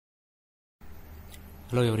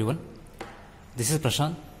Hello everyone, this is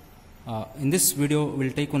Prashant. In this video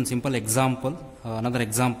we'll take one simple example, another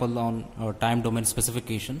example on time domain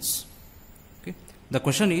specifications. Okay. The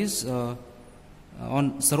question is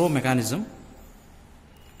on servo mechanism.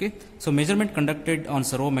 Okay. So measurement conducted on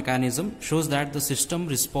servo mechanism shows that the system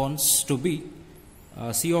response to be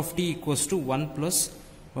C of t equals to 1 plus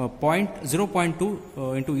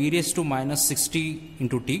 0.2 into e raised to minus 60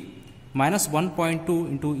 into t minus 1.2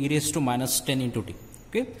 into e raised to minus 10 into t.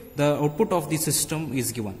 Okay, the output of the system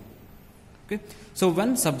is given. Okay, so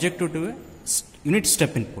when subjected to a unit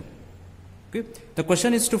step input, okay, the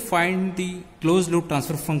question is to find the closed loop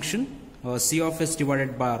transfer function C of s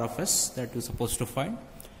divided by R of s that you're supposed to find,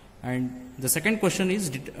 and the second question is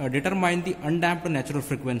determine the undamped natural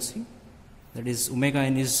frequency, that is omega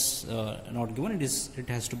n is not given, it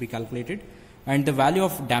has to be calculated, and the value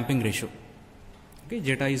of damping ratio. Okay,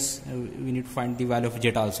 zeta is we need to find the value of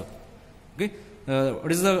zeta also. Okay.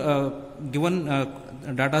 What is the given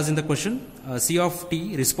data is in the question? C of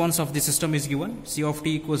t, response of the system is given. C of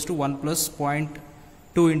t equals to 1 plus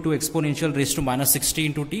 0.2 into exponential raised to minus 60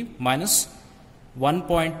 into t minus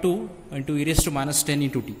 1.2 into e raised to minus 10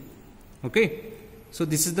 into t. Okay. So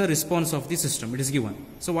this is the response of the system. It is given.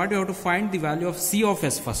 So what you have to find the value of C of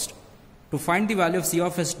s first. To find the value of C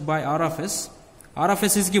of s by R of s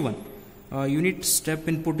is given. Unit step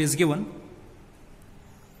input is given.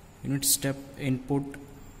 Unit step input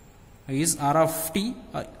is R of t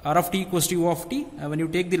equals to u of t. When you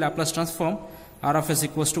take the Laplace transform, R of s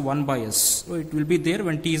equals to 1 by s. So it will be there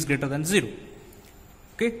when t is greater than 0.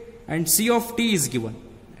 Okay, and C of t is given.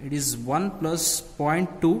 It is 1 plus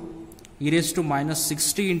 0.2 e raised to minus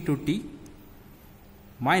 60 into t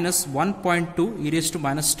minus 1.2 e raised to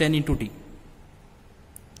minus 10 into t.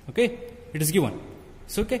 Okay, it is given.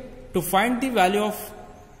 So okay, to find the value of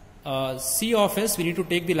C of s, we need to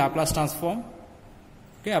take the Laplace transform.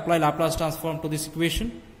 Okay, apply Laplace transform to this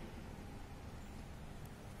equation.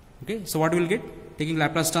 Okay, so what we will get? Taking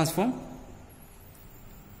Laplace transform.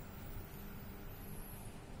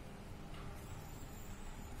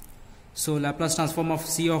 So Laplace transform of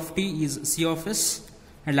C of t is C of s,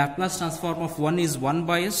 and Laplace transform of 1 is 1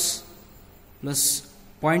 by s plus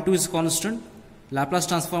 0.2 is constant. Laplace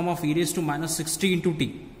transform of e raised to minus 60 into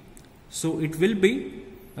t. So it will be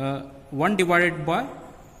 1 divided by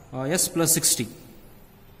s plus 60.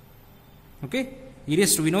 Okay, e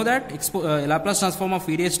raised to, we know that Laplace transform of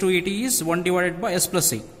e raised to at is 1 divided by s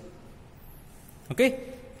plus a. Okay,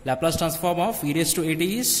 Laplace transform of e raised to at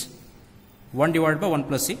is 1 divided by 1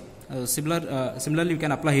 plus a. Similarly, we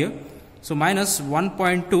can apply here. So minus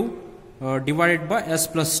 1.2 divided by s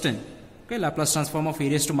plus 10. Okay, Laplace transform of e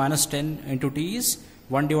raised to minus 10 into t is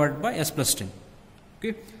 1 divided by s plus 10.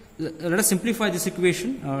 Okay. Let us simplify this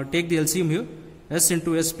equation. Take the LCM here, s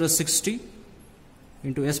into s plus 60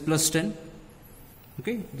 into s plus 10.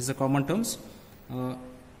 Okay, this is the common terms.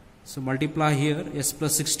 So multiply here s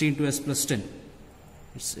plus 60 into s plus 10.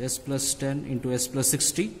 It's s plus 10 into s plus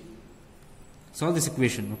 60. Solve this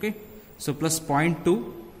equation. Okay, so plus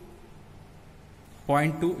 0.2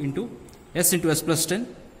 into s into s plus 10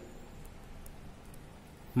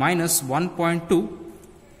 minus 1.2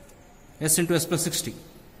 s into s plus 60.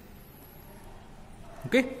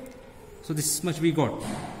 Okay, so this much we got.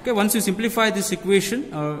 Okay, once you simplify this equation,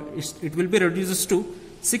 it will be reduced to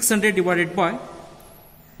 600 divided by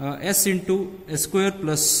s into s square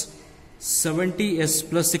plus 70s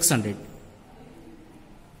plus 600.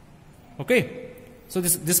 Okay, so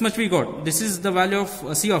this much we got. This is the value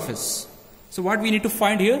of C of s. So what we need to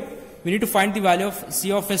find here? We need to find the value of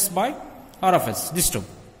C of s by R of s, this term.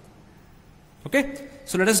 Okay,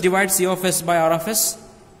 so let us divide C of s by R of s.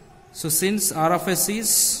 So since R of s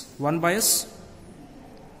is 1 by s,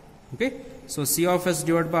 okay, so C of s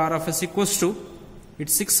divided by R of s equals to,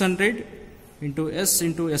 it's 600 into s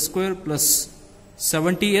square plus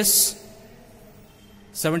 70s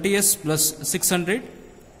plus 600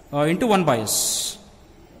 into 1 by s.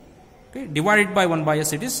 Okay, divided by 1 by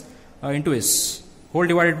s it is into s, whole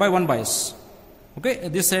divided by 1 by s. Okay,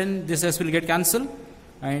 this and this s will get cancelled,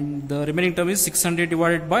 and the remaining term is 600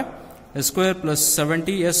 divided by s square plus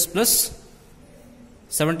 70s plus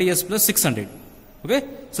 600. Okay,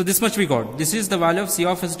 so this much we got. This is the value of C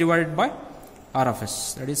of s divided by R of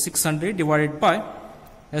s, that is 600 divided by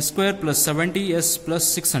s square plus 70s plus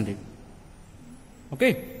 600.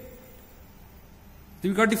 Okay, we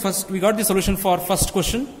got the solution for first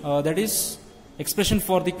question, that is expression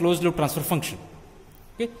for the closed loop transfer function.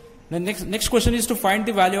 Okay, the next question is to find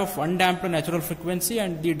the value of undamped natural frequency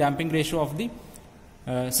and the damping ratio of the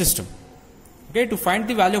system. Okay, to find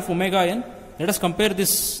the value of omega n, let us compare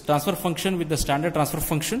this transfer function with the standard transfer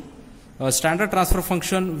function. standard transfer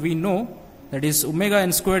function we know that is omega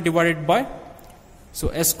n square divided by, so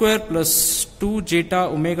s square plus 2 zeta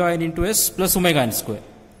omega n into s plus omega n square.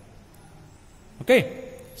 Okay,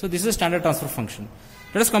 so this is a standard transfer function.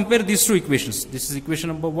 Let us compare these two equations. This is equation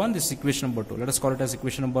number 1, this is equation number 2. Let us call it as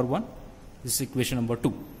equation number 1, this is equation number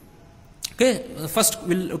 2. Okay, first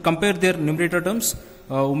we'll compare their numerator terms.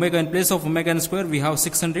 Omega in place of omega n square we have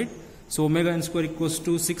 600. So omega n square equals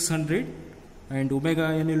to 600 and omega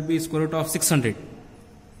n will be square root of 600.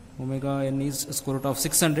 Omega n is square root of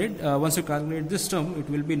 600. Once you calculate this term, it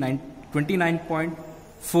will be 29.4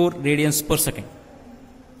 radians per second.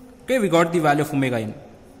 Okay, we got the value of omega n.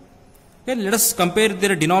 Okay, let us compare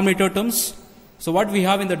their denominator terms. So what we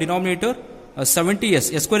have in the denominator,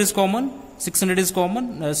 70s, s square is common, 600 is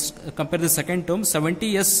common. Let's compare the second term,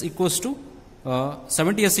 70s equals to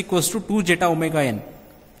 2 zeta omega n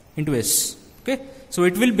into s. Okay, so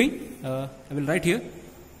it will be, I will write here,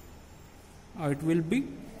 it will be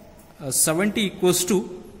 70 equals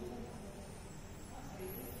to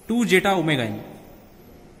 2 zeta omega n.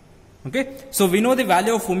 Okay, so we know the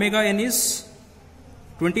value of omega n is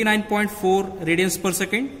 29.4 radians per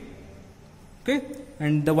second. Okay,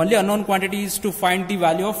 and the only unknown quantity is to find the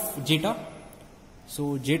value of zeta.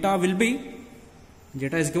 So zeta will be,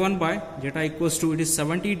 zeta is given by, zeta equals to, it is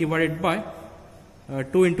 70 divided by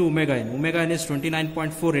 2 into omega n. Omega n is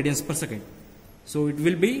 29.4 radians per second. So it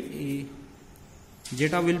will be,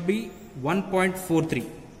 zeta will be 1.43.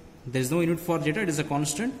 There is no unit for zeta, it is a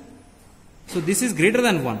constant. So this is greater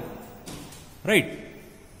than 1. Right?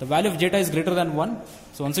 The value of zeta is greater than 1.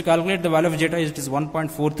 So once you calculate the value of zeta, it is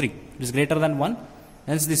 1.43. It is greater than 1.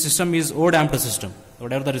 Hence the system is O-damped system.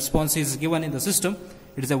 Whatever the response is given in the system,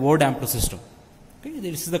 it is a O-damped system. Okay,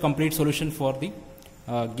 this is the complete solution for the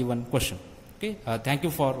given question. Okay, thank you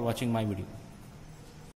for watching my video.